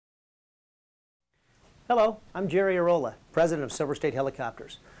Hello, I'm Jerry Arola, President of Silverstate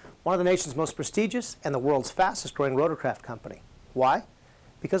Helicopters, one of the nation's most prestigious and the world's fastest growing rotorcraft company. Why?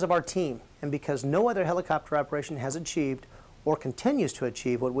 Because of our team and because no other helicopter operation has achieved or continues to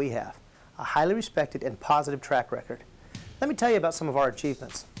achieve what we have, a highly respected and positive track record. Let me tell you about some of our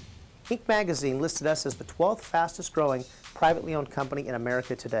achievements. Inc. magazine listed us as the 12th fastest growing privately owned company in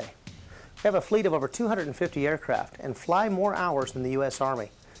America today. We have a fleet of over 250 aircraft and fly more hours than the U.S.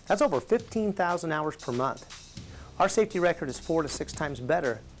 Army. That's over 15,000 hours per month. Our safety record is 4 to 6 times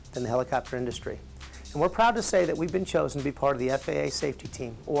better than the helicopter industry. And we're proud to say that we've been chosen to be part of the FAA Safety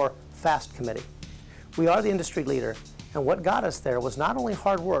Team, or FAST Committee. We are the industry leader, and what got us there was not only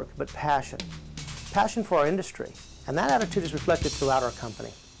hard work, but passion. Passion for our industry, and that attitude is reflected throughout our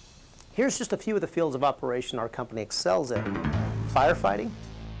company. Here's just a few of the fields of operation our company excels in: firefighting,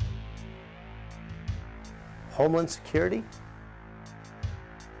 homeland security,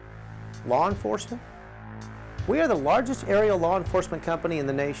 law enforcement. We are the largest aerial law enforcement company in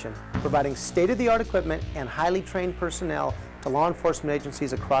the nation, providing state-of-the-art equipment and highly trained personnel to law enforcement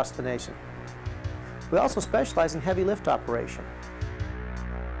agencies across the nation. We also specialize in heavy lift operation,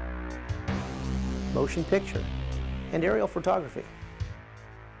 motion picture, and aerial photography.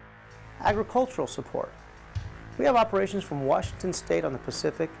 Agricultural support. We have operations from Washington State on the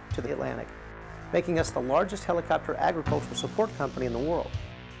Pacific to the Atlantic, making us the largest helicopter agricultural support company in the world.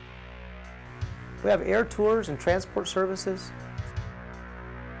 We have air tours and transport services,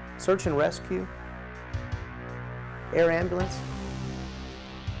 search and rescue, air ambulance,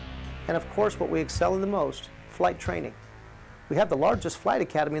 and of course what we excel in the most, flight training. We have the largest flight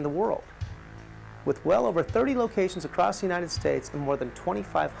academy in the world, with well over 30 locations across the United States and more than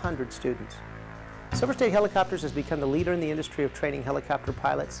 2,500 students. Silverstate Helicopters has become the leader in the industry of training helicopter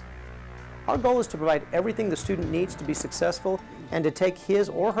pilots. Our goal is to provide everything the student needs to be successful and to take his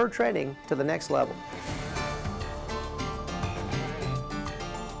or her training to the next level.